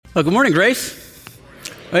Well, good morning, Grace.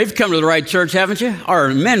 Well, you've come to the right church, haven't you? Our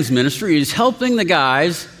men's ministry is helping the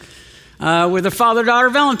guys with their father-daughter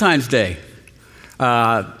Valentine's Day.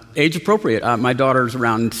 Age appropriate. My daughter's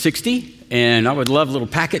around 60, and I would love a little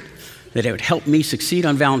packet that it would help me succeed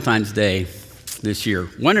on Valentine's Day this year.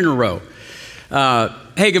 One in a row.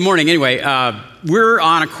 Hey, good morning. Anyway, we're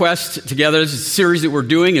on a quest together. This is a series that we're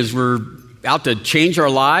doing as we're out to change our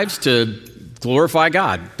lives to glorify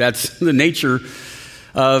God. That's the nature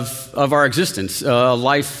of our existence.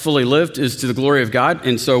 Life fully lived is to the glory of God.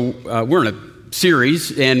 And so we're in a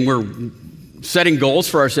series, and we're setting goals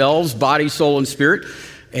for ourselves, body, soul, and spirit,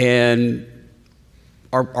 and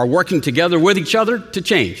are working together with each other to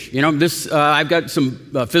change. You know, I've got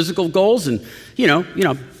some physical goals, and you know,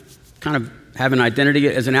 kind of have an identity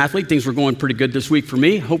as an athlete. Things were going pretty good this week for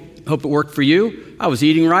me. Hope it worked for you. I was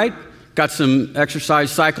eating right, got some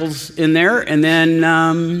exercise cycles in there, and then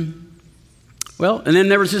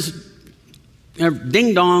there was this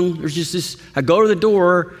ding dong. There's just this. I go to the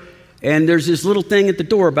door, and there's this little thing at the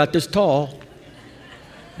door about this tall,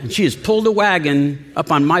 and she has pulled a wagon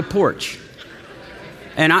up on my porch.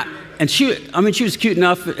 She was cute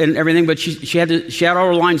enough and everything, but she had all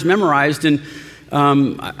her lines memorized, and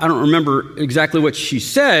I don't remember exactly what she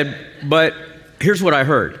said, but here's what I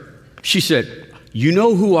heard. She said, "You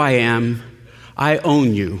know who I am. I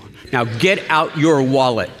own you. Now get out your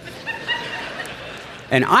wallet."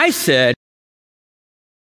 And I said,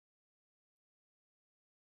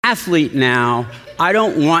 "Athlete now, I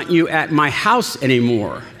don't want you at my house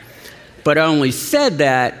anymore." But I only said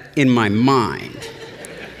that in my mind.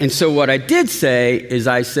 And so what I did say is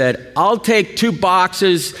I said, "I'll take 2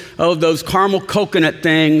 boxes of those caramel coconut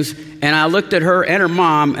things." And I looked at her and her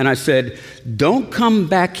mom and I said, "Don't come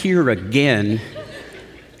back here again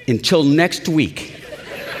until next week."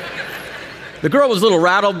 The girl was a little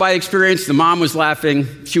rattled by the experience. The mom was laughing.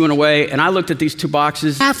 She went away, and I looked at these 2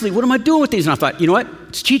 boxes. "Athlete, what am I doing with these?" And I thought, you know what?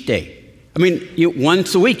 It's cheat day. I mean,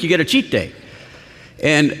 once a week you get a cheat day.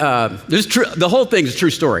 And this is true. The whole thing is a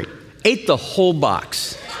true story. Ate the whole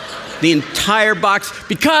box, the entire box,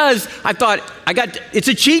 because I thought it's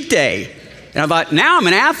a cheat day, and I thought now I'm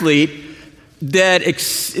an athlete that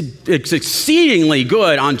it's exceedingly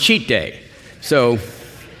good on cheat day. So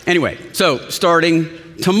anyway, starting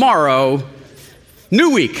tomorrow.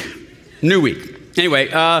 New week. Anyway,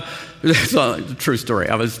 it's a true story.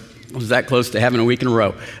 I was that close to having a week in a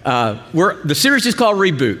row. The series is called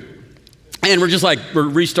Reboot. And we're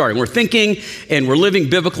restarting. We're thinking and we're living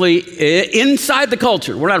biblically inside the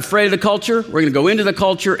culture. We're not afraid of the culture. We're going to go into the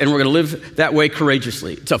culture, and we're going to live that way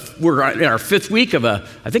courageously. We're in our 5th week of a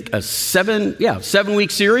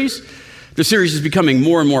 7-week series. The series is becoming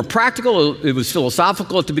more and more practical. It was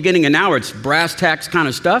philosophical at the beginning, and now it's brass tacks kind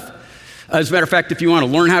of stuff. As a matter of fact, if you want to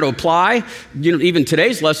learn how to apply, even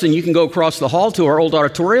today's lesson, you can go across the hall to our old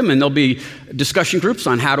auditorium, and there'll be discussion groups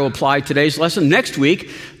on how to apply today's lesson. Next week,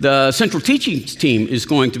 the Central Teachings team is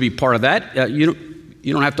going to be part of that. You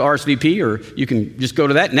don't have to RSVP, or you can just go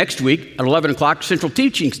to that. Next week at 11 o'clock, Central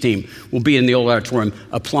Teachings team will be in the old auditorium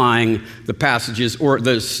applying the passages or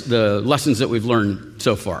the lessons that we've learned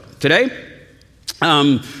so far. Today,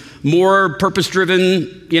 more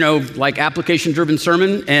purpose-driven, like application-driven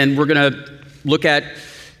sermon, and we're going to look at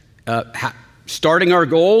starting our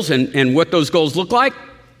goals and what those goals look like.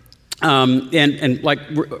 And like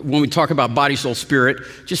when we talk about body, soul, spirit,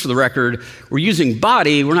 just for the record, we're using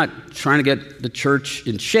body. We're not trying to get the church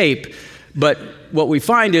in shape, but what we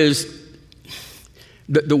find is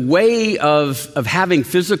the way of having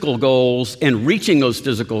physical goals and reaching those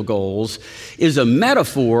physical goals is a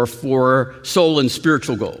metaphor for soul and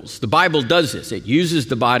spiritual goals. The Bible does this. It uses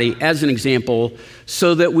the body as an example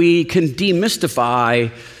so that we can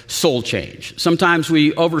demystify soul change. Sometimes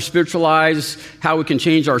we over-spiritualize how we can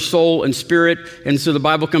change our soul and spirit, and so the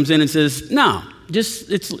Bible comes in and says, no,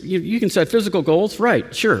 you can set physical goals,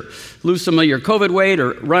 right, sure. Lose some of your COVID weight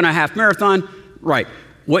or run a half marathon, right.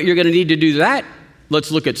 What you're going to need to do that,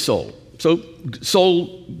 let's look at soul. So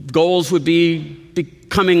soul goals would be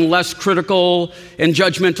becoming less critical and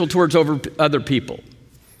judgmental towards other people.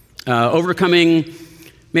 Overcoming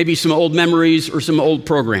maybe some old memories or some old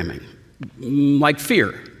programming, like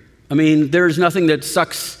fear. I mean, there's nothing that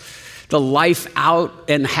sucks the life out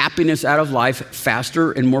and happiness out of life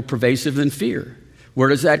faster and more pervasive than fear. Where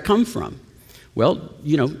does that come from? Well,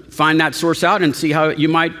 find that source out and see how you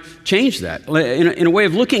might change that. In a way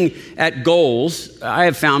of looking at goals, I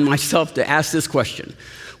have found myself to ask this question: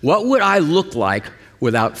 what would I look like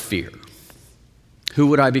without fear? Who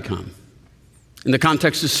would I become? In the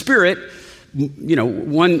context of spirit,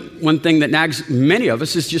 one thing that nags many of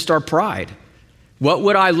us is just our pride. What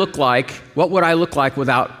would I look like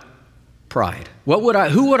without pride. Who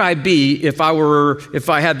would I be if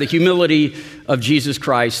I had the humility of Jesus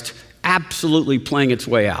Christ absolutely playing its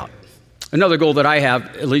way out? Another goal that I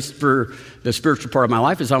have, at least for the spiritual part of my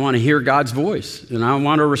life, is I want to hear God's voice, and I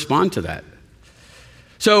want to respond to that.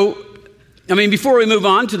 So, before we move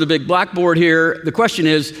on to the big blackboard here, the question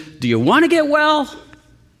is, do you want to get well?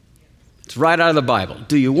 It's right out of the Bible.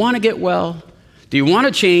 Do you want to get well? Do you want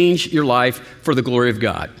to change your life for the glory of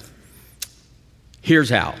God?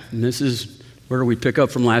 Here's how. And this is where we pick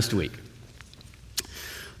up from last week.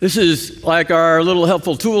 This is like our little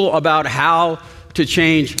helpful tool about how to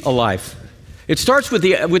change a life. It starts with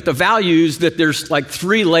the values that there's like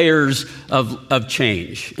 3 layers of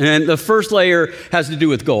change. And the first layer has to do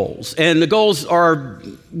with goals. And the goals are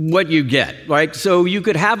what you get, right? So you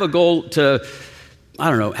could have a goal to,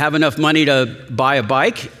 have enough money to buy a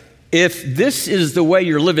bike. If this is the way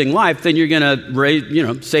you're living life, then you're going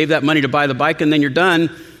to save that money to buy the bike and then you're done,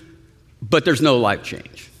 but there's no life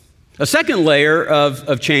change. A second layer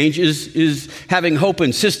of change is having hope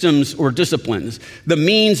in systems or disciplines, the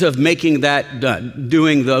means of making that done,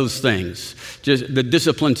 doing those things. Just the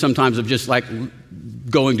discipline sometimes of just like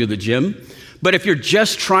going to the gym. But if you're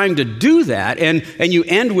just trying to do that and you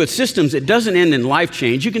end with systems, it doesn't end in life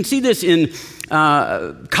change. You can see this in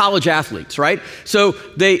college athletes, right? So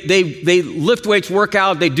they lift weights, work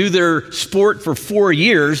out, they do their sport for 4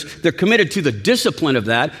 years. They're committed to the discipline of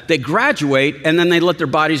that. They graduate, and then they let their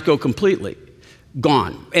bodies go completely.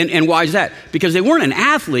 Gone. And why is that? Because they weren't an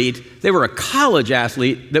athlete, they were a college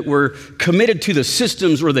athlete that were committed to the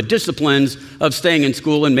systems or the disciplines of staying in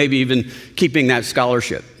school and maybe even keeping that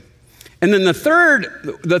scholarship. And then the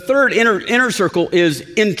third inner circle is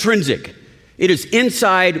intrinsic. It is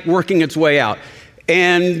inside working its way out.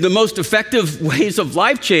 And the most effective ways of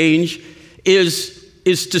life change is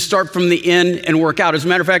to start from the in and work out. As a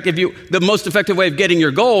matter of fact, the most effective way of getting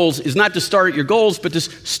your goals is not to start at your goals, but to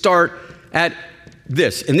start at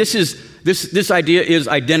this. And this idea is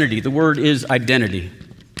identity. The word is identity.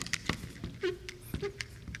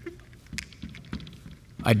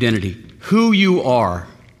 Identity. Who you are.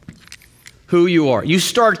 Who you are. You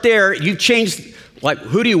start there, you change, like,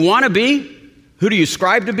 who do you want to be? Who do you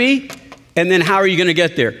strive to be? And then how are you going to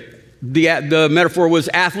get there? The metaphor was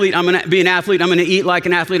athlete. I'm going to be an athlete. I'm going to eat like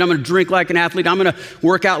an athlete. I'm going to drink like an athlete. I'm going to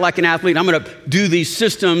work out like an athlete. I'm going to do these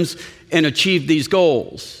systems and achieve these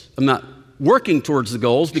goals. I'm not working towards the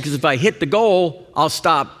goals because if I hit the goal, I'll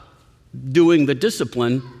stop doing the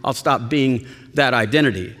discipline. I'll stop being that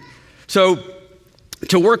identity. So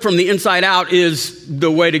to work from the inside out is the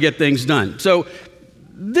way to get things done. So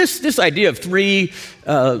this idea of 3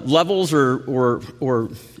 levels or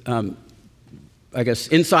I guess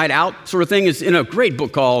inside out sort of thing is in a great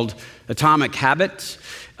book called Atomic Habits.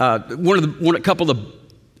 A couple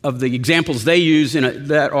of the examples they use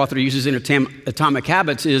that author uses in Atomic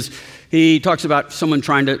Habits is he talks about someone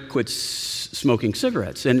trying to quit smoking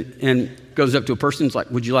cigarettes and goes up to a person and is like,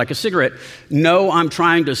 "Would you like a cigarette?" "No, I'm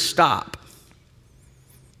trying to stop."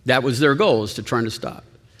 That was their goal, is to trying to stop.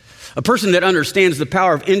 A person that understands the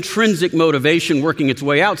power of intrinsic motivation working its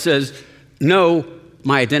way out says, "No,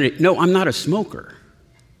 my identity. No, I'm not a smoker.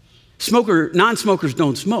 Non-smokers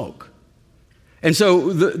don't smoke." And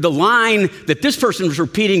so the line that this person was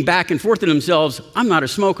repeating back and forth to themselves, "I'm not a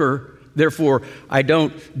smoker, therefore I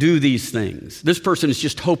don't do these things." This person is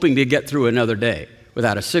just hoping to get through another day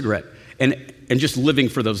without a cigarette and just living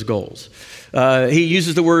for those goals. He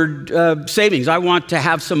uses the word savings. "I want to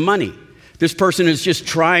have some money." This person is just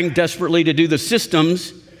trying desperately to do the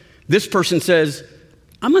systems. This person says,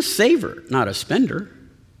 "I'm a saver, not a spender."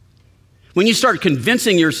 When you start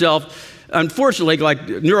convincing yourself, unfortunately, like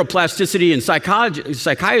neuroplasticity and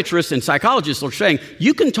psychiatrists and psychologists are saying,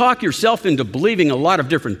 you can talk yourself into believing a lot of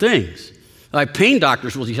different things. Like pain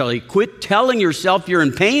doctors will tell you, quit telling yourself you're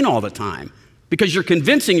in pain all the time because you're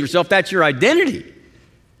convincing yourself that's your identity.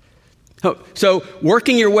 So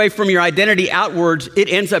working your way from your identity outwards, it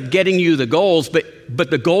ends up getting you the goals,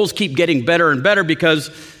 but the goals keep getting better and better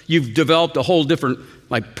because you've developed a whole different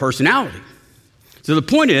personality. So the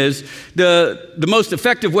point is, the most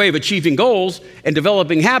effective way of achieving goals and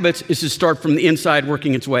developing habits is to start from the inside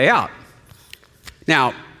working its way out.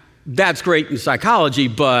 Now, that's great in psychology,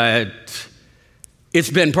 but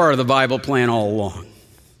it's been part of the Bible plan all along.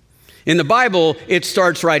 In the Bible, it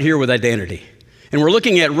starts right here with identity. And we're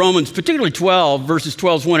looking at Romans, particularly 12, verses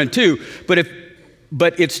 12, 1 and 2.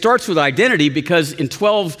 But it starts with identity because in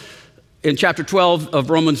chapter 12 of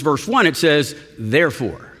Romans, verse 1, it says,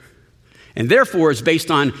 "Therefore." And therefore is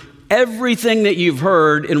based on everything that you've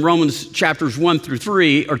heard in Romans chapters 1 through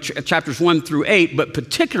 3, or chapters 1 through 8, but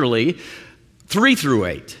particularly 3 through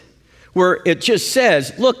 8, where it just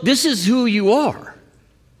says, look, this is who you are.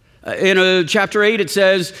 In chapter 8, it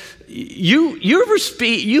says,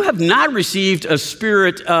 you have not received a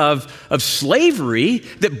spirit of slavery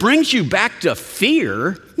that brings you back to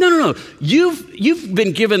fear. No. You've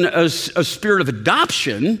been given a spirit of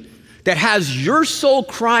adoption that has your soul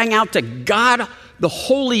crying out to God, the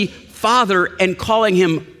Holy Father, and calling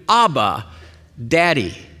him Abba,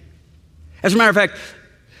 Daddy. As a matter of fact,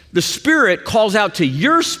 the Spirit calls out to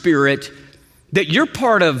your spirit that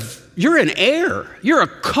you're an heir. You're a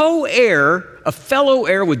co-heir, a fellow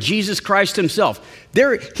heir with Jesus Christ himself.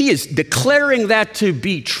 He is declaring that to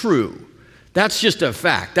be true. That's just a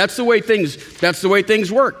fact. That's the way things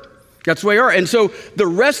work. That's the way they are. And so the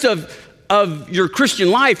rest of your Christian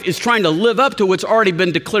life is trying to live up to what's already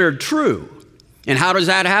been declared true. And how does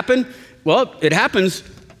that happen? Well, it happens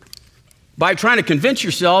by trying to convince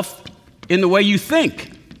yourself in the way you think.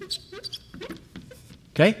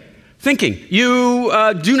 Okay? Thinking. You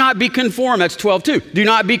do not be conformed. That's 12:2. Do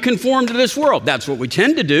not be conformed to this world. That's what we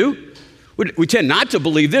tend to do. We tend not to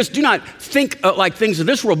believe this. Do not think like things of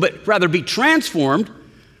this world, but rather be transformed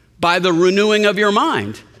by the renewing of your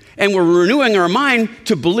mind. And we're renewing our mind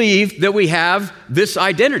to believe that we have this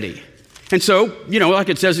identity. And so, like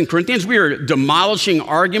it says in Corinthians, we are demolishing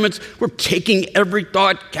arguments. We're taking every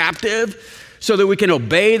thought captive so that we can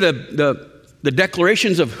obey the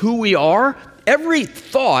declarations of who we are. Every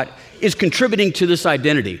thought is contributing to this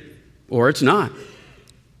identity, or it's not.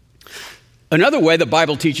 Another way the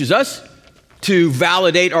Bible teaches us to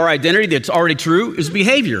validate our identity that's already true is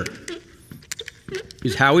behavior,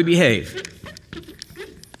 is how we behave.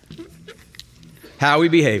 How we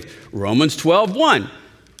behave. Romans 12:1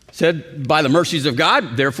 said, by the mercies of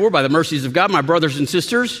God, therefore, by the mercies of God, my brothers and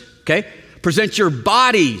sisters, okay, present your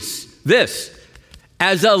bodies,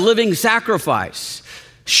 as a living sacrifice.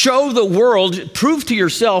 Show the world, prove to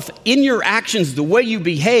yourself in your actions the way you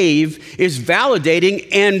behave is validating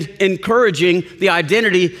and encouraging the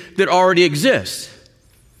identity that already exists.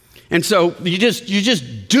 And so you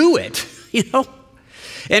just do it,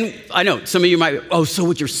 And I know some of you might, so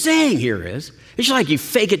what you're saying here is, it's like you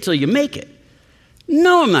fake it till you make it.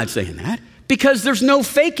 No, I'm not saying that, because there's no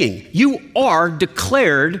faking. You are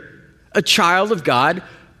declared a child of God,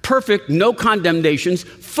 perfect, no condemnations,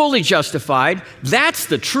 fully justified. That's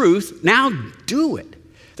the truth. Now do it.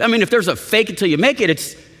 I mean, if there's a fake it till you make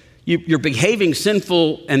it, you're behaving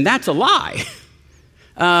sinful, and that's a lie.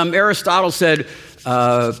 Aristotle said,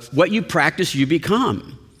 what you practice, you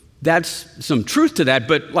become. That's some truth to that,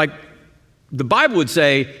 but like the Bible would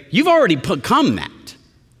say, you've already become that.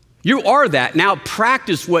 You are that. Now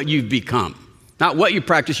practice what you've become. Not what you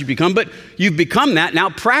practice, you become, but you've become that. Now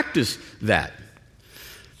practice that.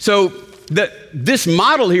 So this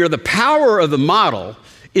model here, the power of the model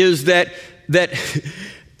is that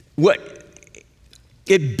what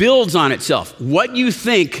it builds on itself. What you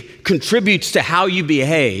think contributes to how you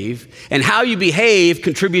behave, and how you behave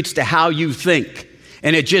contributes to how you think.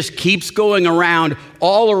 And it just keeps going around,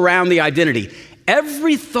 all around the identity.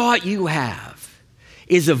 Every thought you have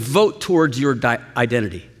is a vote towards your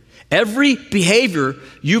identity. Every behavior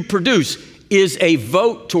you produce is a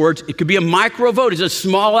vote towards, it could be a micro vote, it's a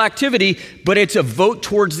small activity, but it's a vote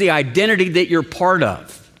towards the identity that you're part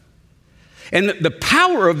of. And the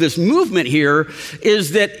power of this movement here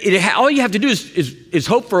is that all you have to do is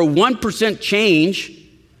hope for a 1% change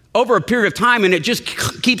over a period of time, and it just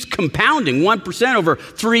keeps compounding. 1% over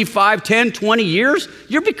 3, 5, 10, 20 years,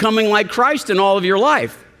 you're becoming like Christ in all of your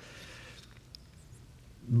life.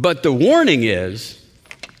 But the warning is,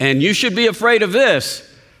 and you should be afraid of this,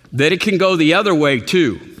 that it can go the other way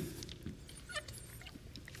too.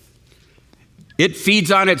 It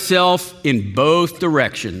feeds on itself in both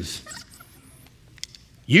directions.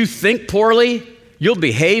 You think poorly, you'll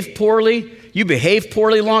behave poorly. You behave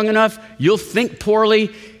poorly long enough, you'll think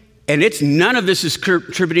poorly. And none of this is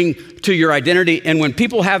contributing to your identity. And when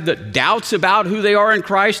people have the doubts about who they are in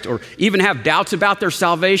Christ, or even have doubts about their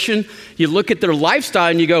salvation, you look at their lifestyle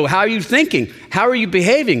and you go, how are you thinking? How are you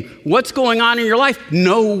behaving? What's going on in your life?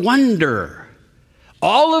 No wonder.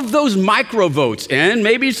 All of those micro votes, and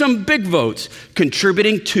maybe some big votes,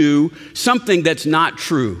 contributing to something that's not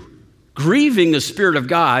true. Grieving the Spirit of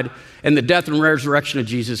God and the death and resurrection of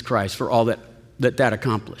Jesus Christ for all that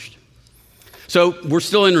accomplished. So we're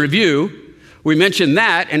still in review. We mentioned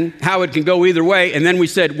that and how it can go either way. And then we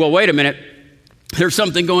said, well, wait a minute. There's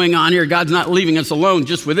something going on here. God's not leaving us alone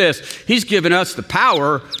just with this. He's given us the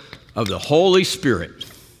power of the Holy Spirit.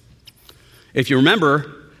 If you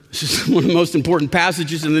remember, this is one of the most important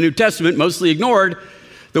passages in the New Testament, mostly ignored.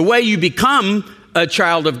 The way you become a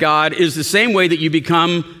child of God is the same way that you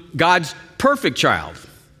become God's perfect child.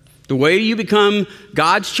 The way you become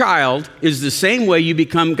God's child is the same way you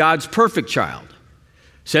become God's perfect child.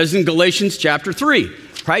 It says in Galatians chapter 3,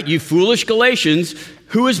 right? You foolish Galatians,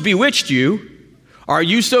 who has bewitched you? Are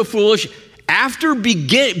you so foolish? After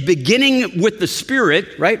beginning with the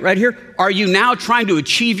Spirit, right here, are you now trying to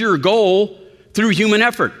achieve your goal through human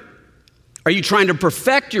effort? Are you trying to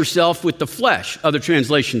perfect yourself with the flesh? Other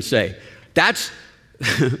translations say. That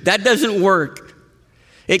doesn't work.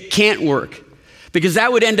 It can't work. Because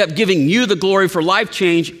that would end up giving you the glory for life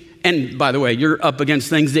change. And by the way, you're up against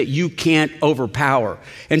things that you can't overpower.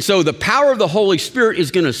 And so the power of the Holy Spirit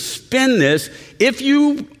is going to spin this. If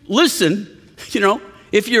you listen,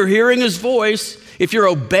 if you're hearing his voice, if you're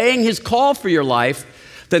obeying his call for your life,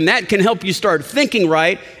 then that can help you start thinking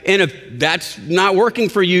right. And if that's not working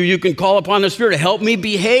for you, you can call upon the Spirit to help me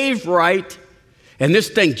behave right. And this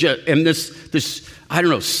thing, this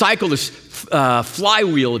cycle, this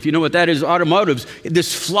flywheel, if you know what that is, automotives,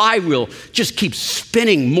 this flywheel just keeps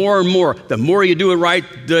spinning more and more. The more you do it right,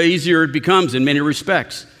 the easier it becomes in many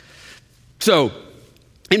respects. So,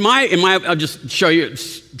 I'll just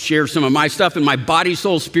share some of my stuff in my body,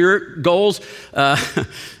 soul, spirit goals.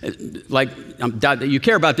 Like, I doubt that you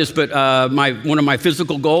care about this, but one of my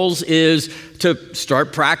physical goals is to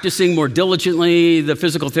start practicing more diligently the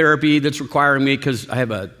physical therapy that's requiring me because I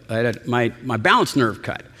had my balance nerve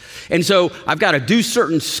cut. And so I've got to do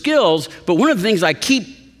certain skills, but one of the things I keep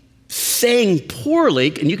saying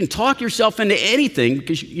poorly, and you can talk yourself into anything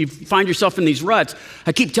because you find yourself in these ruts,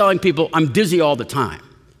 I keep telling people I'm dizzy all the time.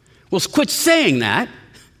 Well, quit saying that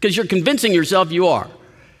because you're convincing yourself you are.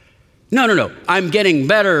 No. I'm getting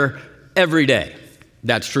better every day.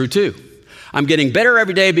 That's true too. I'm getting better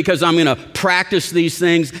every day because I'm going to practice these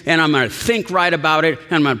things and I'm going to think right about it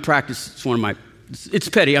and I'm going to practice. It's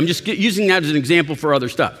petty. I'm just using that as an example for other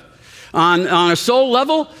stuff. On a soul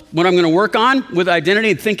level, what I'm going to work on with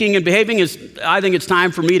identity and thinking and behaving is I think it's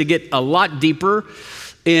time for me to get a lot deeper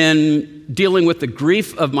in dealing with the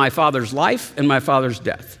grief of my father's life and my father's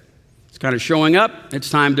death. Kind of showing up,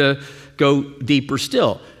 it's time to go deeper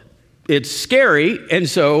still. It's scary, and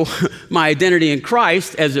so my identity in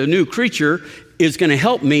Christ as a new creature is going to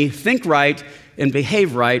help me think right and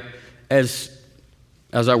behave right as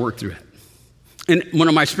I work through it. And one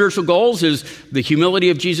of my spiritual goals is the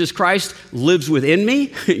humility of Jesus Christ lives within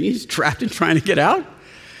me. He's trapped and trying to get out.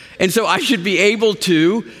 And so I should be able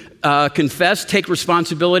to confess, take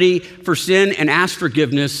responsibility for sin, and ask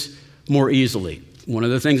forgiveness more easily. One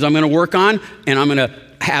of the things I'm going to work on, and I'm going to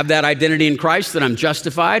have that identity in Christ that I'm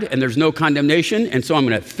justified and there's no condemnation. And so I'm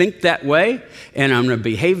going to think that way and I'm going to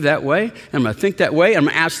behave that way. And I'm going to think that way. And I'm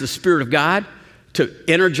going to ask the Spirit of God to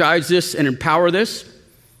energize this and empower this.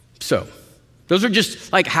 So those are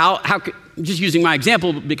just like just using my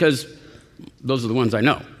example because those are the ones I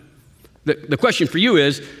know. The question for you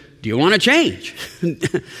is, do you want to change?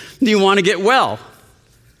 Do you want to get well?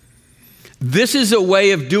 This is a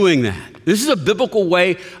way of doing that. This is a biblical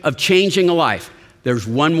way of changing a life. There's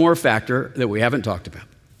one more factor that we haven't talked about.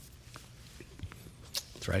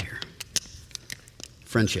 It's right here.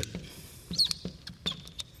 Friendship.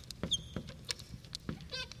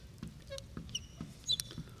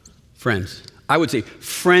 Friends. I would say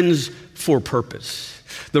friends for purpose.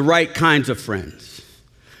 The right kinds of friends.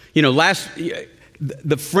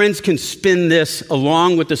 The friends can spin this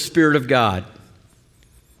along with the Spirit of God.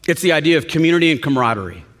 It's the idea of community and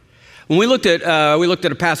camaraderie. When we looked at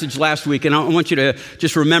a passage last week, and I want you to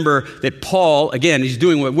just remember that Paul, again, he's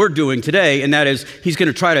doing what we're doing today, and that is he's going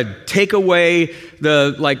to try to take away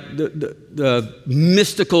the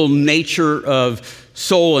mystical nature of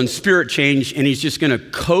soul and spirit change, and he's just going to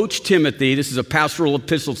coach Timothy. This is a pastoral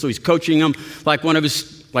epistle, so he's coaching him like one of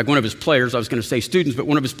his players. I was going to say students, but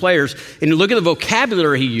one of his players. And look at the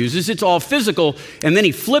vocabulary he uses. It's all physical, and then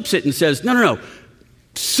he flips it and says, no.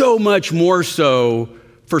 So much more so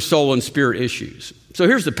for soul and spirit issues. So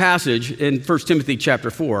here's the passage in 1 Timothy chapter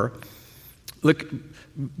 4. Look,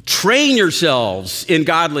 train yourselves in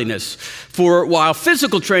godliness. For while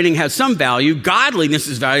physical training has some value, godliness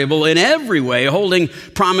is valuable in every way, holding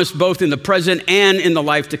promise both in the present and in the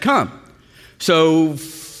life to come. So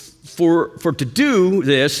for to do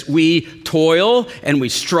this, we toil and we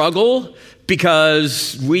struggle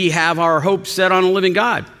because we have our hope set on a living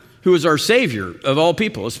God, who is our Savior of all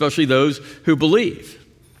people, especially those who believe.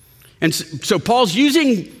 And so Paul's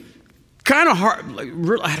using kind of hard,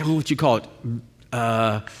 I don't know what you call it,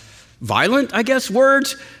 violent, I guess,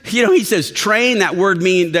 words. He says train, that word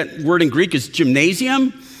in Greek is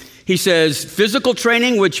gymnasium. He says physical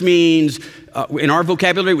training, which means, in our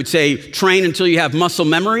vocabulary, would say train until you have muscle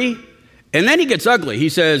memory. And then he gets ugly. He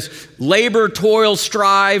says labor, toil,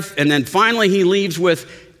 strive, and then finally he leaves with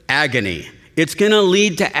agony. It's going to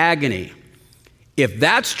lead to agony. If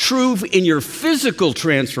that's true in your physical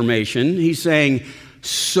transformation, he's saying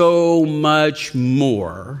so much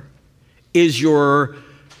more is your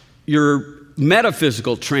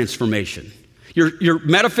metaphysical transformation. Your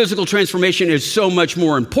metaphysical transformation is so much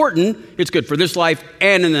more important. It's good for this life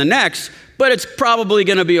and in the next, but it's probably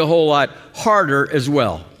going to be a whole lot harder as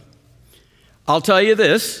well. I'll tell you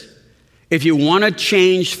this, if you want to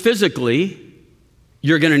change physically,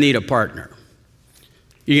 you're going to need a partner.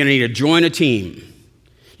 You're going to need to join a team.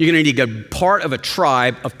 You're going to need to be part of a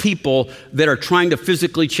tribe of people that are trying to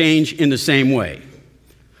physically change in the same way.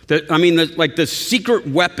 The secret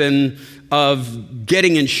weapon of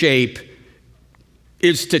getting in shape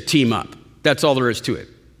is to team up. That's all there is to it.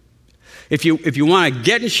 If you want to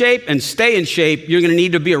get in shape and stay in shape, you're going to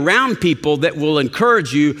need to be around people that will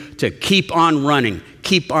encourage you to keep on running,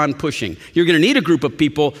 keep on pushing. You're going to need a group of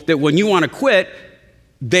people that when you want to quit,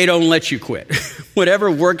 they don't let you quit. Whatever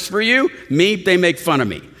works for you, they make fun of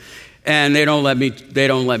me. And they don't let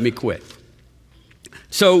me quit.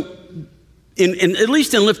 So at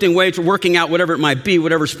least in lifting weights or working out, whatever it might be,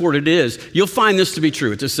 whatever sport it is, you'll find this to be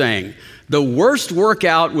true. It's a saying. The worst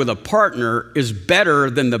workout with a partner is better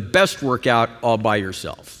than the best workout all by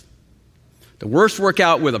yourself. The worst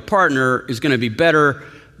workout with a partner is going to be better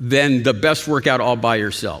than the best workout all by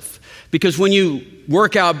yourself. Because when you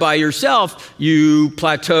work out by yourself, you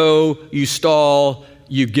plateau, you stall,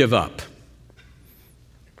 you give up.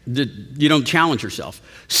 You don't challenge yourself.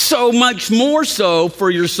 So much more so for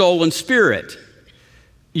your soul and spirit.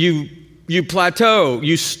 You plateau,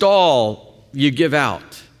 you stall, you give out.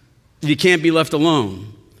 You can't be left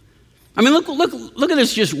alone. I mean, look at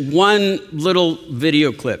this, just one little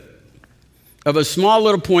video clip of a small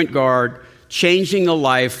little point guard changing the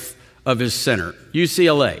life of his center.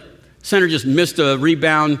 UCLA. Center just missed a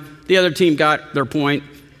rebound. The other team got their point.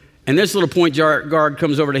 And this little point guard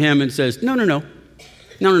comes over to him and says, no.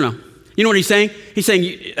 You know what he's saying? He's saying,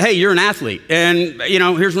 hey, you're an athlete. And,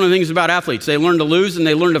 here's one of the things about athletes. They learn to lose and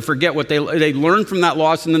they learn to forget what they learn from that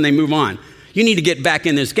loss, and then they move on. You need to get back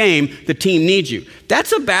in this game. The team needs you.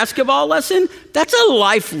 That's a basketball lesson. That's a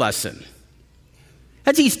life lesson.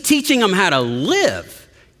 He's teaching them how to live.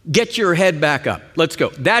 Get your head back up. Let's go.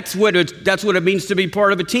 That's what it means to be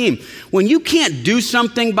part of a team. When you can't do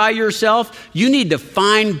something by yourself, you need to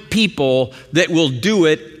find people that will do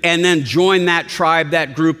it and then join that tribe,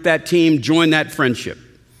 that group, that team, join that friendship.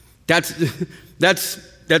 That's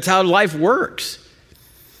how life works.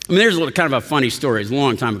 I mean, there's kind of a funny story. It's a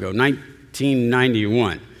long time ago,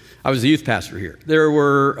 1991. I was the youth pastor here. There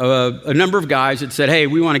were a number of guys that said, hey,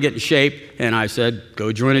 we want to get in shape. And I said,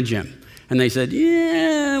 go join a gym. And they said,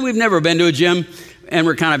 yeah, we've never been to a gym, and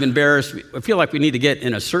we're kind of embarrassed. I feel like we need to get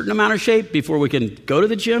in a certain amount of shape before we can go to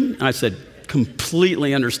the gym. And I said,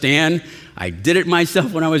 completely understand. I did it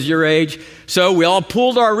myself when I was your age. So we all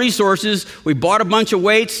pooled our resources. We bought a bunch of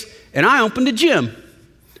weights, and I opened a gym.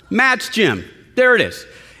 Matt's Gym. There it is.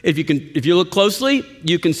 If you look closely,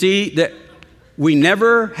 you can see that we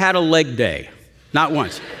never had a leg day. Not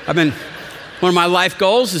once. One of my life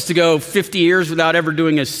goals is to go 50 years without ever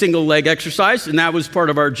doing a single leg exercise, and that was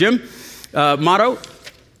part of our gym motto.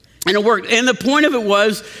 And it worked. And the point of it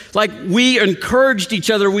was, we encouraged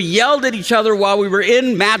each other. We yelled at each other while we were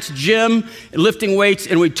in Matt's gym lifting weights,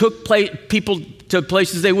 and we took people to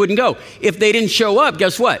places they wouldn't go. If they didn't show up,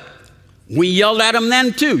 guess what? We yelled at them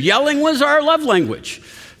then too. Yelling was our love language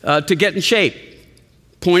to get in shape.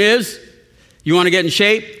 Point is, you want to get in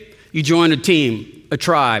shape? You join a team, a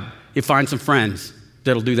tribe. You find some friends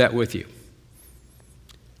that'll do that with you.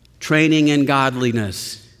 Training in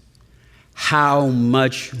godliness. How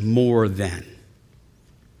much more then?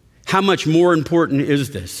 How much more important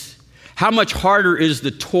is this? How much harder is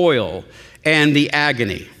the toil and the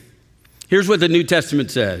agony? Here's what the New Testament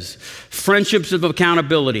says. Friendships of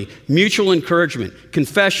accountability, mutual encouragement,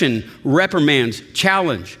 confession, reprimands,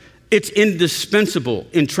 challenge. It's indispensable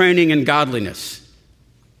in training in godliness.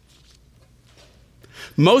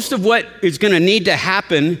 Most of what is going to need to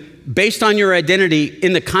happen based on your identity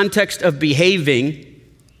in the context of behaving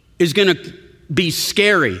is going to be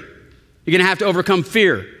scary. You're going to have to overcome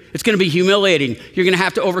fear. It's going to be humiliating. You're going to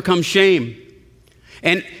have to overcome shame.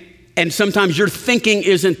 And sometimes your thinking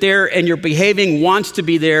isn't there and your behaving wants to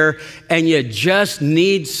be there, and you just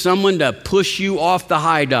need someone to push you off the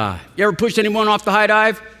high dive. You ever pushed anyone off the high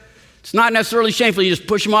dive? It's not necessarily shameful. You just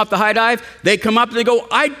push them off the high dive. They come up and they go,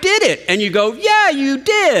 I did it. And you go, yeah, you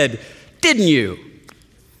did. Didn't you?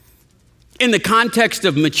 In the context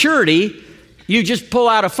of maturity, you just pull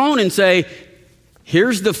out a phone and say,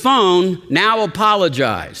 here's the phone. Now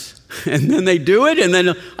apologize. And then they do it, and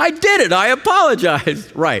then I did it. I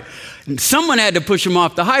apologized. Right. And someone had to push them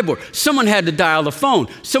off the high board. Someone had to dial the phone.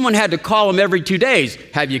 Someone had to call them every 2 days.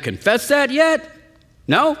 Have you confessed that yet?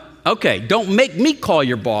 No? Okay. Don't make me call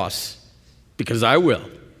your boss, because I will.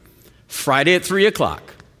 Friday at 3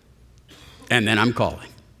 o'clock. And then I'm calling.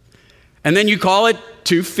 And then you call at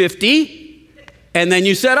 2:50, and then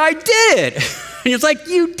you said, I did. And it's like,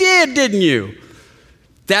 you did, didn't you?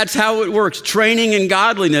 That's how it works. Training in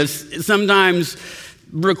godliness sometimes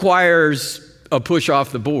requires a push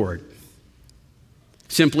off the board.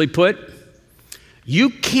 Simply put, you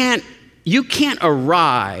can't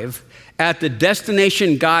arrive at the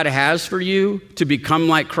destination God has for you to become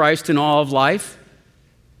like Christ in all of life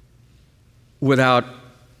without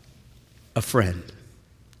a friend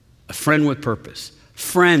with purpose,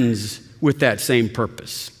 friends with that same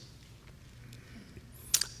purpose.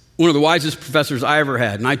 One of the wisest professors I ever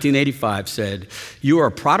had, 1985, said, you are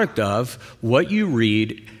a product of what you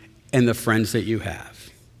read and the friends that you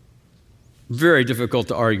have. Very difficult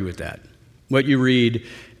to argue with that. What you read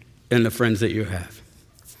and the friends that you have.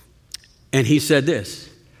 And he said this,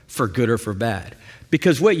 for good or for bad.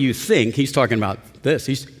 Because what you think, he's talking about this.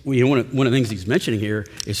 One of the things he's mentioning here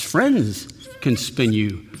is friends can spin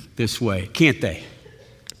you this way, can't they?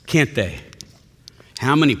 Can't they?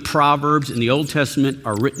 How many proverbs in the Old Testament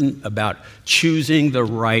are written about choosing the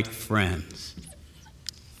right friends?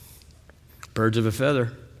 Birds of a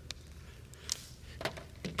feather.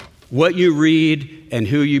 What you read and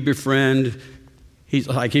who you befriend,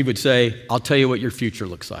 he would say, I'll tell you what your future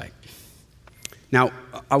looks like. Now,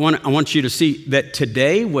 I want you to see that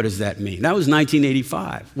today, what does that mean? That was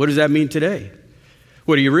 1985. What does that mean today?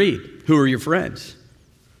 What do you read? Who are your friends?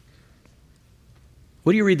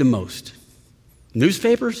 What do you read the most?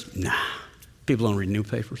 Newspapers? Nah, people don't read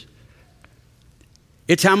newspapers.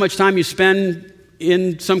 It's how much time you spend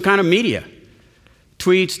in some kind of media.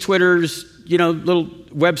 Tweets, Twitters, little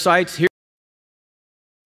websites. Here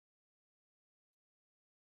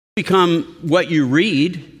become what you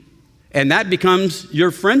read, and that becomes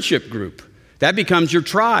your friendship group. That becomes your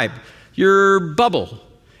tribe, your bubble.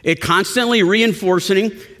 It constantly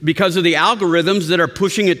reinforcing because of the algorithms that are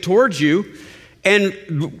pushing it towards you,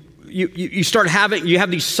 and you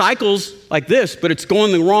have these cycles like this, but it's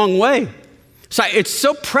going the wrong way. So it's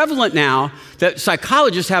so prevalent now that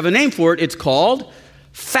psychologists have a name for it. It's called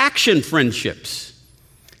faction friendships.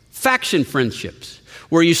 Faction friendships,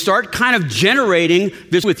 where you start kind of generating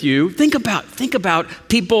this with you. Think about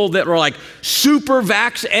people that are like super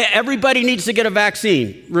vax. Everybody needs to get a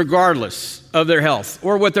vaccine, regardless of their health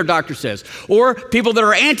or what their doctor says. Or people that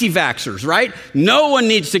are anti-vaxxers, right? No one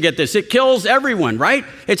needs to get this. It kills everyone, right?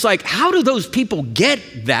 It's like, how do those people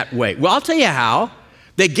get that way? Well, I'll tell you how.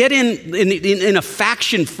 They get in a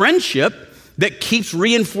faction friendship that keeps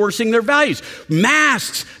reinforcing their values.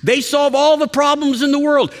 Masks, they solve all the problems in the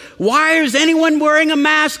world. Why is anyone wearing a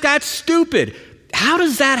mask? That's stupid. How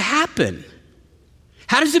does that happen?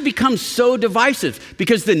 How does it become so divisive?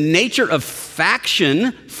 Because the nature of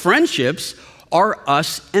faction friendships are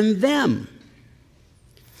us and them.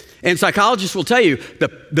 And psychologists will tell you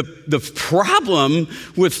the problem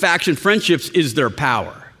with faction friendships is their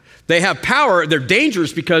power. They have power, they're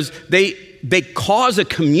dangerous because they cause a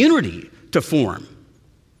community to form.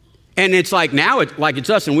 And it's like now, it's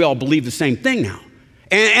us and we all believe the same thing now.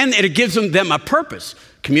 And it gives them a purpose.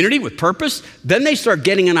 Community with purpose, then they start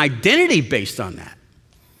getting an identity based on that.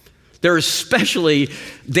 They're especially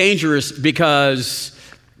dangerous because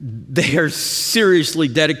they are seriously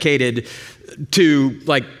dedicated to,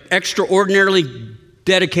 extraordinarily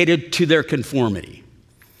dedicated to their conformity.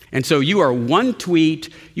 And so you are one tweet,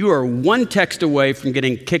 you are one text away from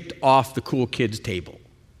getting kicked off the cool kids table.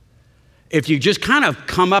 If you just kind of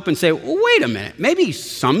come up and say, well, wait a minute, maybe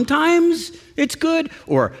sometimes it's good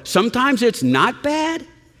or sometimes it's not bad,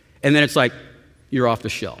 and then it's like you're off the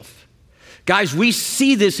shelf. Guys, we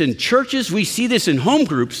see this in churches, we see this in home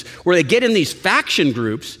groups where they get in these faction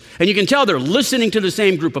groups, and you can tell they're listening to the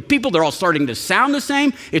same group of people. They're all starting to sound the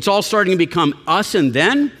same. It's all starting to become us and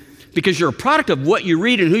them because you're a product of what you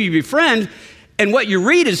read and who you befriend. And what you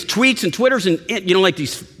read is tweets and Twitters and,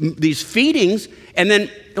 these feedings. And then,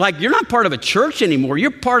 you're not part of a church anymore. You're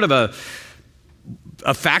part of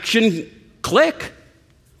a faction clique.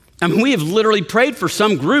 I mean, we have literally prayed for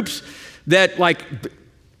some groups that,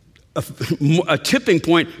 a tipping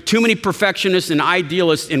point, too many perfectionists and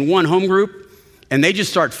idealists in one home group, and they just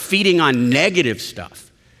start feeding on negative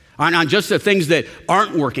stuff, on just the things that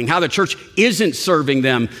aren't working, how the church isn't serving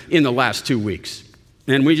them in the last 2 weeks.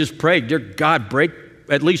 And we just pray, dear God, break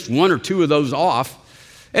at least one or two of those off,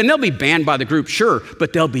 and they'll be banned by the group, sure,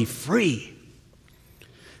 but they'll be free.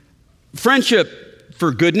 Friendship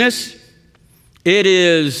for goodness, it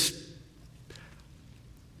is,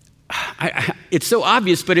 it's so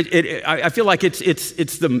obvious, but I feel like it's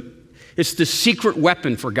the secret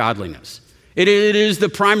weapon for godliness. It is the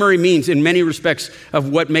primary means in many respects of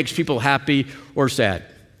what makes people happy or sad.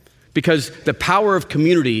 Because the power of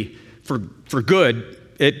community for good,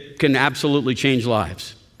 it can absolutely change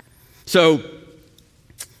lives. So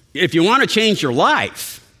if you want to change your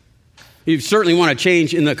life, you certainly want to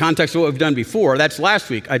change in the context of what we've done before. That's last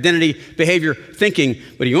week, identity, behavior, thinking.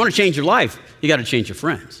 But if you want to change your life, you got to change your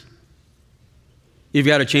friends. You've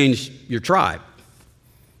got to change your tribe,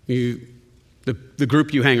 the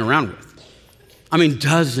group you hang around with. I mean,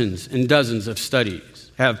 dozens and dozens of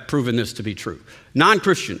studies have proven this to be true.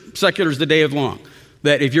 Non-Christian, secular is the day of long,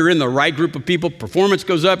 that if you're in the right group of people, performance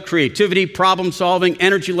goes up, creativity, problem solving,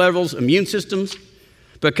 energy levels, immune systems.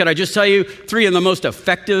 But could I just tell you, 3 of the most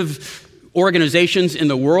effective organizations in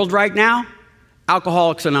the world right now?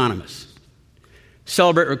 Alcoholics Anonymous,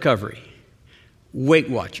 Celebrate Recovery, Weight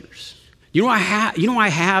Watchers. You know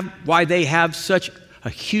why they have such a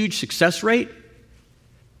huge success rate?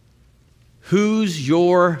 Who's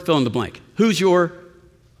your, fill in the blank,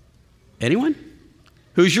 anyone?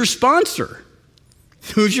 Who's your sponsor?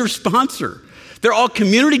 Who's your sponsor? They're all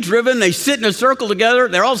community driven. They sit in a circle together.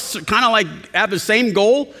 They're all kind of like have the same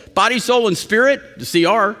goal, body, soul, and spirit, the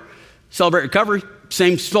CR, Celebrate Recovery,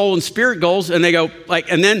 same soul and spirit goals. And they go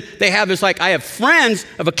and then they have this I have friends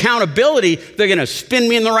of accountability. They're going to spin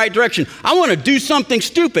me in the right direction. I want to do something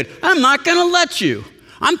stupid. I'm not going to let you.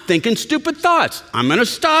 I'm thinking stupid thoughts. I'm going to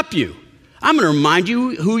stop you. I'm going to remind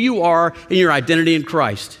you who you are in your identity in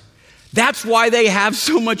Christ. That's why they have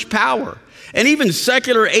so much power. And even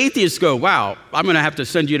secular atheists go, wow, I'm going to have to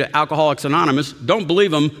send you to Alcoholics Anonymous. Don't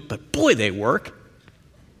believe them, but boy, they work.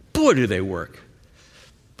 Boy, do they work.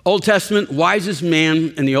 Old Testament, wisest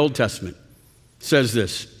man in the Old Testament says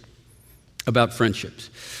this about friendships.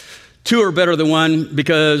 2 are better than 1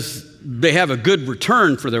 because they have a good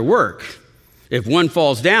return for their work. If one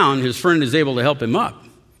falls down, his friend is able to help him up.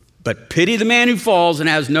 But pity the man who falls and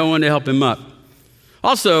has no one to help him up.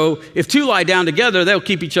 Also, if 2 lie down together, they'll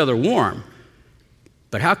keep each other warm.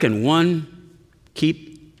 But how can one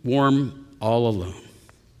keep warm all alone?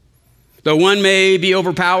 Though one may be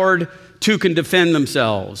overpowered, 2 can defend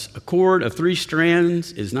themselves. A cord of 3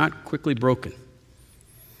 strands is not quickly broken.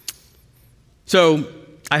 So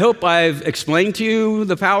I hope I've explained to you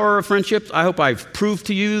the power of friendships. I hope I've proved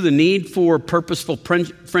to you the need for purposeful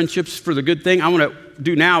friendships for the good thing. I want to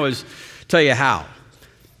do now is tell you how.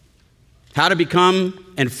 How to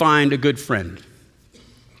become and find a good friend.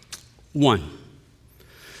 1,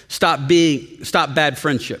 stop bad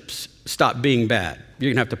friendships. Stop being bad. You're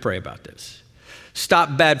going to have to pray about this.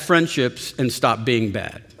 Stop bad friendships and stop being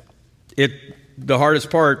bad. The hardest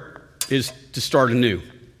part is to start anew.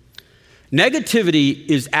 Negativity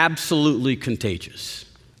is absolutely contagious.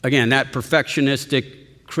 Again, that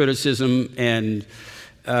perfectionistic criticism and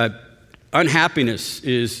unhappiness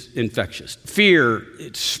is infectious. Fear,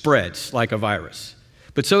 it spreads like a virus.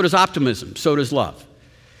 But so does optimism, so does love.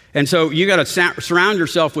 And so you got to surround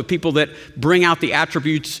yourself with people that bring out the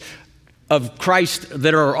attributes of Christ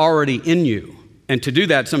that are already in you. And to do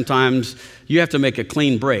that, sometimes you have to make a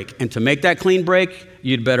clean break. And to make that clean break,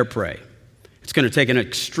 you'd better pray. It's going to take an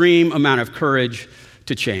extreme amount of courage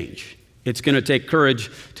to change. It's going to take courage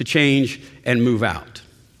to change and move out.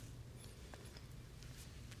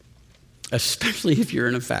 Especially if you're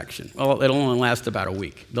in a faction. Well, it'll only last about a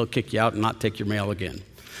week. They'll kick you out and not take your mail again.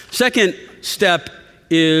 Second step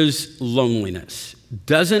is loneliness.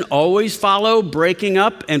 Doesn't always follow breaking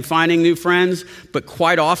up and finding new friends, but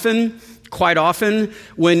quite often,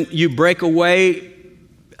 when you break away,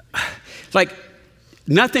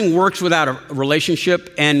 nothing works without a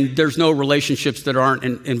relationship, and there's no relationships that aren't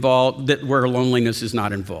involved, where loneliness is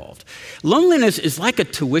not involved. Loneliness is like a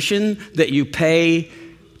tuition that you pay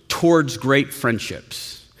towards great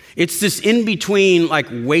friendships. It's this in-between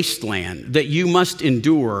wasteland that you must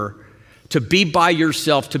endure to be by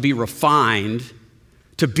yourself, to be refined,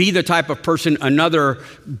 to be the type of person another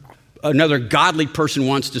godly person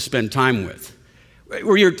wants to spend time with.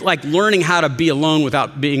 Where you're learning how to be alone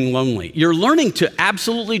without being lonely. You're learning to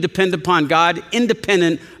absolutely depend upon God,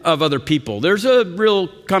 independent of other people. There's a real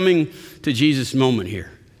coming to Jesus moment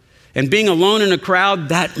here. And being alone in a crowd,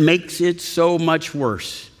 that makes it so much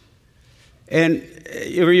worse. And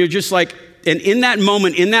you're just and in that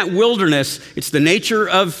moment, in that wilderness, it's the nature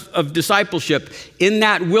of discipleship. In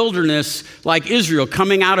that wilderness, like Israel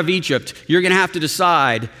coming out of Egypt, you're going to have to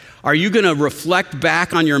decide, Are you going to reflect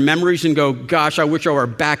back on your memories and go, gosh, I wish I were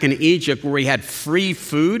back in Egypt where we had free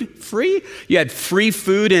food? Free? You had free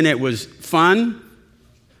food and it was fun?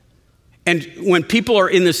 And when people are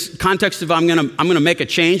in this context of I'm going to make a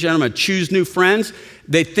change and I'm going to choose new friends,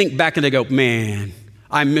 they think back and they go, man,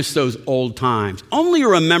 I miss those old times. Only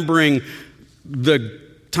remembering the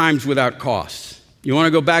times without cost. You want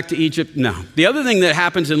to go back to Egypt? No. The other thing that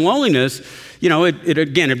happens in loneliness,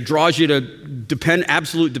 it draws you to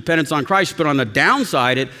absolute dependence on Christ, but on the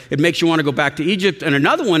downside, it makes you want to go back to Egypt. And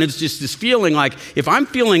another one is just this feeling like, if I'm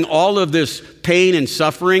feeling all of this pain and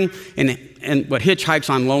suffering, and what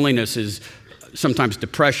hitchhikes on loneliness is sometimes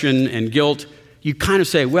depression and guilt, you kind of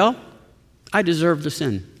say, well, I deserve the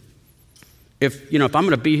sin. If I'm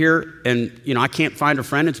going to be here and, I can't find a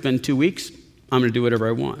friend, it's been 2 weeks, I'm going to do whatever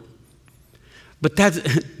I want. But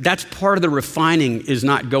that's part of the refining, is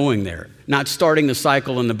not going there, not starting the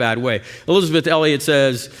cycle in the bad way. Elizabeth Elliot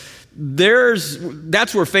says,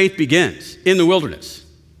 that's where faith begins, in the wilderness.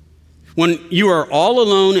 When you are all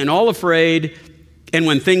alone and all afraid, and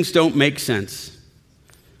when things don't make sense.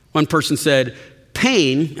 One person said,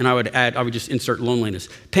 pain, and I would just insert loneliness.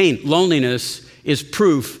 Loneliness is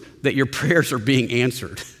proof that your prayers are being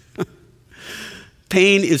answered.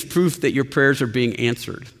 Pain is proof that your prayers are being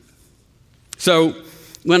answered. So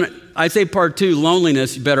when I say part 2,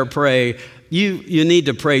 loneliness, you better pray. You need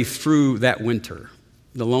to pray through that winter.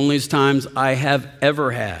 The loneliest times I have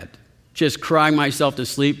ever had, just crying myself to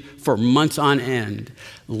sleep for months on end,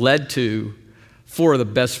 led to 4 of the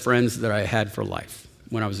best friends that I had for life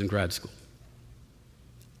when I was in grad school.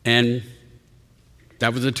 And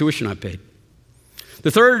that was the tuition I paid.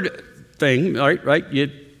 The third thing, right,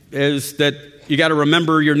 is that you got to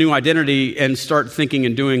remember your new identity and start thinking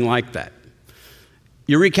and doing like that.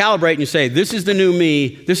 You recalibrate and you say, this is the new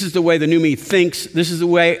me. This is the way the new me thinks. This is the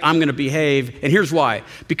way I'm going to behave. And here's why.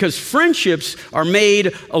 Because friendships are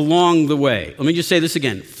made along the way. Let me just say this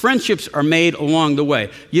again. Friendships are made along the way.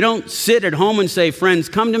 You don't sit at home and say, friends,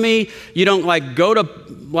 come to me. You don't go to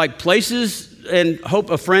places and hope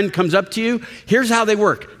a friend comes up to you. Here's how they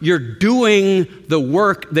work. You're doing the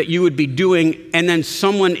work that you would be doing, and then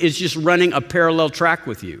someone is just running a parallel track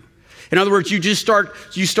with you. In other words, you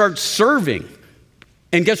start serving.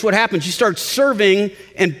 And guess what happens? You start serving,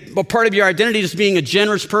 and a part of your identity is being a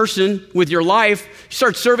generous person with your life. You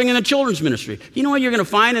start serving in the children's ministry. You know what you're going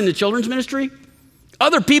to find in the children's ministry?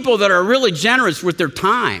 Other people that are really generous with their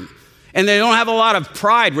time, and they don't have a lot of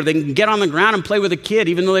pride where they can get on the ground and play with a kid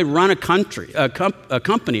even though they run a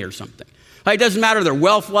company or something. It doesn't matter their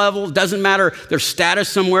wealth level. It doesn't matter their status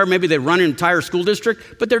somewhere. Maybe they run an entire school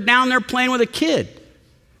district, but they're down there playing with a kid.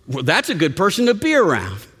 Well, that's a good person to be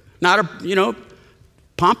around. Not a,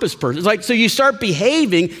 pompous person. It's so you start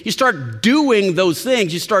behaving, you start doing those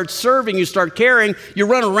things, you start serving, you start caring, you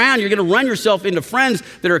run around, you're going to run yourself into friends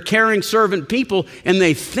that are caring, servant people, and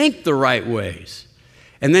they think the right ways.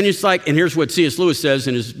 And then it's and here's what C.S. Lewis says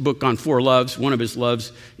in his book on 4 loves, one of his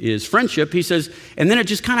loves is friendship. He says, and then it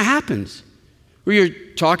just kind of happens, where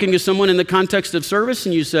you're talking to someone in the context of service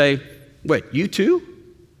and you say, wait, you too?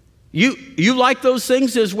 You like those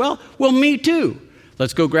things as well? Well, me too.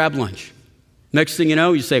 Let's go grab lunch. Next thing you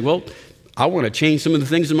know, you say, well, I want to change some of the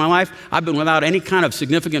things in my life. I've been without any kind of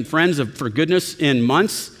significant friends for goodness in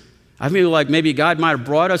months. I feel like maybe God might have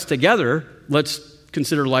brought us together. Let's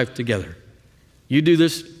consider life together. You do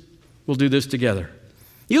this, we'll do this together.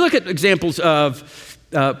 You look at examples of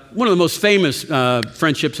one of the most famous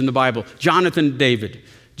friendships in the Bible, Jonathan and David.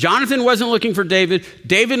 Jonathan wasn't looking for David.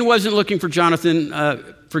 David wasn't looking for Jonathan.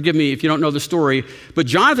 Forgive me if you don't know the story, but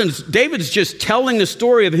David's just telling the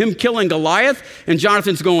story of him killing Goliath, and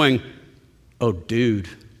Jonathan's going, oh, dude,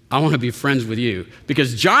 I want to be friends with you.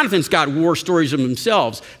 Because Jonathan's got war stories of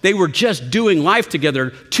themselves. They were just doing life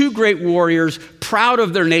together, 2 great warriors, proud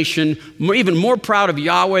of their nation, even more proud of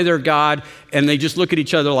Yahweh, their God, and they just look at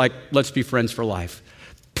each other like, let's be friends for life.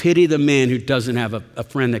 Pity the man who doesn't have a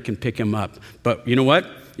friend that can pick him up. But you know what?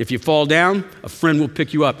 If you fall down, a friend will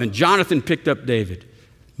pick you up. And Jonathan picked up David.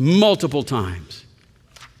 Multiple times.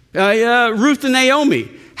 Ruth and Naomi,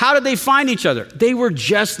 how did they find each other? They were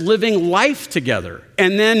just living life together.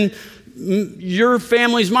 And then your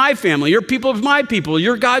family's my family, your people's my people,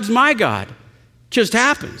 your God's my God. Just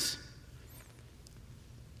happens.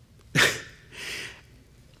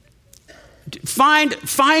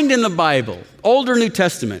 Find in the Bible, Old or New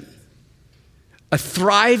Testament, a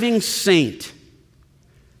thriving saint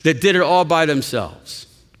that did it all by themselves,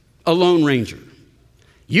 a Lone Ranger.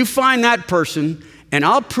 You find that person, and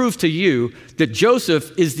I'll prove to you that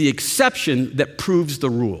Joseph is the exception that proves the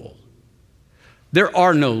rule. There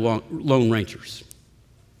are no Lone Rangers.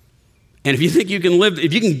 And if you think you can live,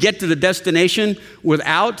 if you can get to the destination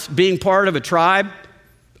without being part of a tribe,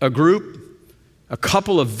 a group, a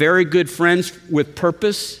couple of very good friends with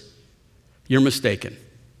purpose, you're mistaken.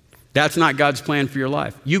 That's not God's plan for your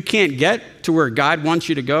life. You can't get to where God wants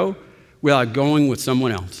you to go without going with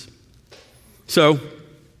someone else. So,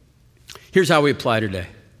 here's how we apply today.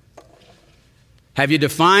 Have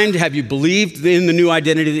you believed in the new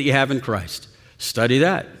identity that you have in Christ? Study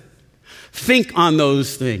that. Think on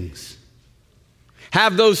those things.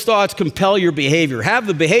 Have those thoughts compel your behavior. Have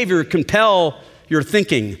the behavior compel your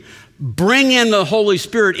thinking. Bring in the Holy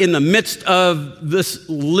Spirit in the midst of this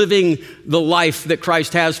living the life that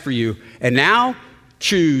Christ has for you. And now,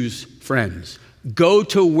 choose friends. Go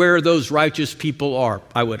to where those righteous people are.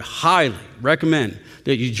 I would highly recommend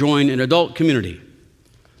that you join an adult community,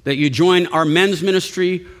 that you join our men's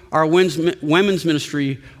ministry, our women's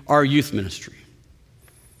ministry, our youth ministry.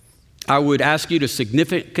 I would ask you to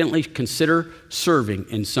significantly consider serving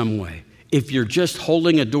in some way. If you're just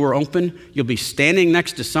holding a door open, you'll be standing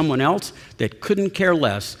next to someone else that couldn't care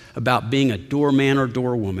less about being a doorman or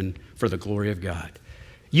doorwoman for the glory of God.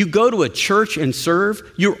 You go to a church and serve,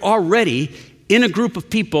 you're already in a group of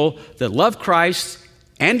people that love Christ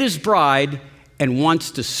and his bride and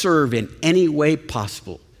wants to serve in any way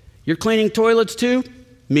possible. You're cleaning toilets too?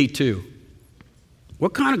 Me too.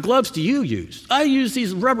 What kind of gloves do you use? I use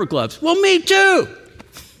these rubber gloves. Well, me too.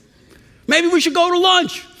 Maybe we should go to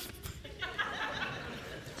lunch.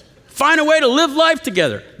 Find a way to live life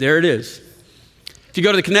together. There it is. If you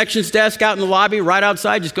go to the connections desk out in the lobby, right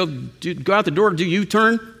outside, just go out the door, do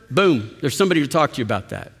U-turn, boom, there's somebody to talk to you about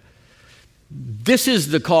that. This is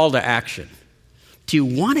the call to action. Do you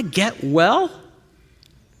want to get well?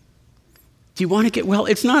 Do you want to get well?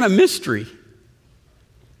 It's not a mystery.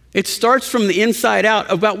 It starts from the inside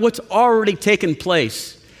out about what's already taken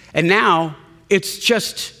place. And now it's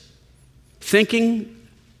just thinking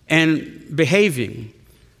and behaving.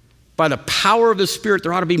 By the power of the Spirit,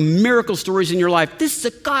 there ought to be miracle stories in your life. This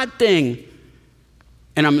is a God thing.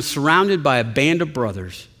 And I'm surrounded by a band of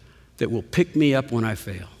brothers that will pick me up when I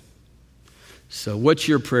fail. So what's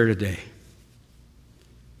your prayer today?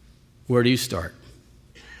 Where do you start?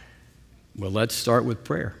 Well, let's start with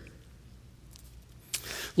prayer.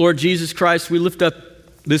 Lord Jesus Christ, we lift up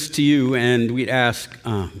this to you and we ask,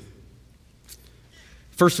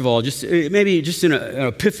 first of all, maybe just an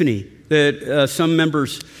epiphany that some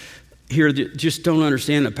members here that just don't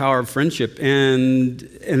understand the power of friendship, and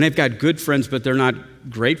they've got good friends, but they're not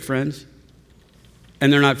great friends,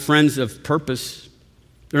 and they're not friends of purpose.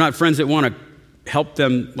 They're not friends that want to help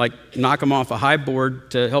them, like knock them off a high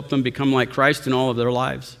board to help them become like Christ in all of their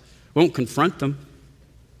lives. Won't confront them.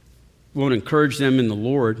 Won't encourage them in the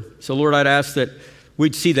Lord. So, Lord, I'd ask that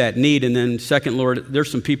we'd see that need. And then second, Lord,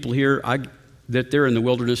 there's some people here that they're in the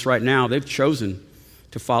wilderness right now. They've chosen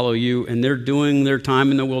to follow you, and they're doing their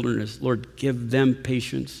time in the wilderness. Lord, give them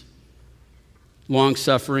patience,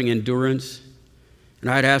 long-suffering, endurance. And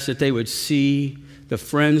I'd ask that they would see the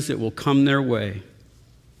friends that will come their way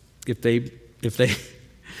if they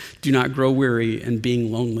do not grow weary and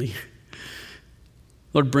being lonely.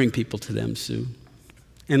 Lord, bring people to them soon.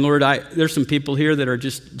 And Lord, there's some people here that are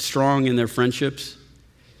just strong in their friendships,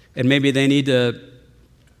 and maybe they need to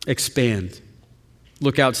expand.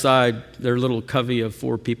 Look outside their little covey of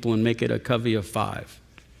 4 people and make it a covey of 5.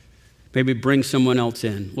 Maybe bring someone else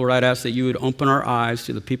in. Lord, I'd ask that you would open our eyes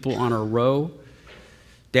to the people on our row,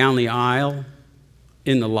 down the aisle,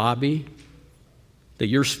 in the lobby, that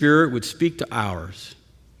your Spirit would speak to ours,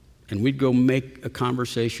 and we'd go make a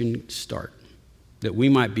conversation start. That we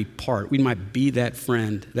might be that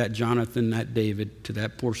friend, that Jonathan, that David, to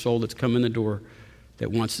that poor soul that's come in the door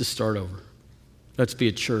that wants to start over. Let's be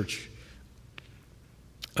a church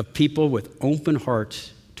of people with open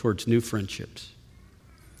hearts towards new friendships.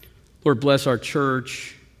 Lord, bless our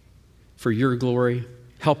church for your glory.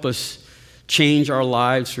 Help us change our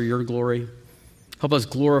lives for your glory. Help us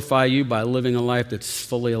glorify you by living a life that's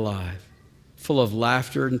fully alive, full of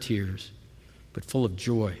laughter and tears, but full of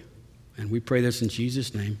joy. And we pray this in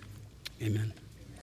Jesus' name. Amen.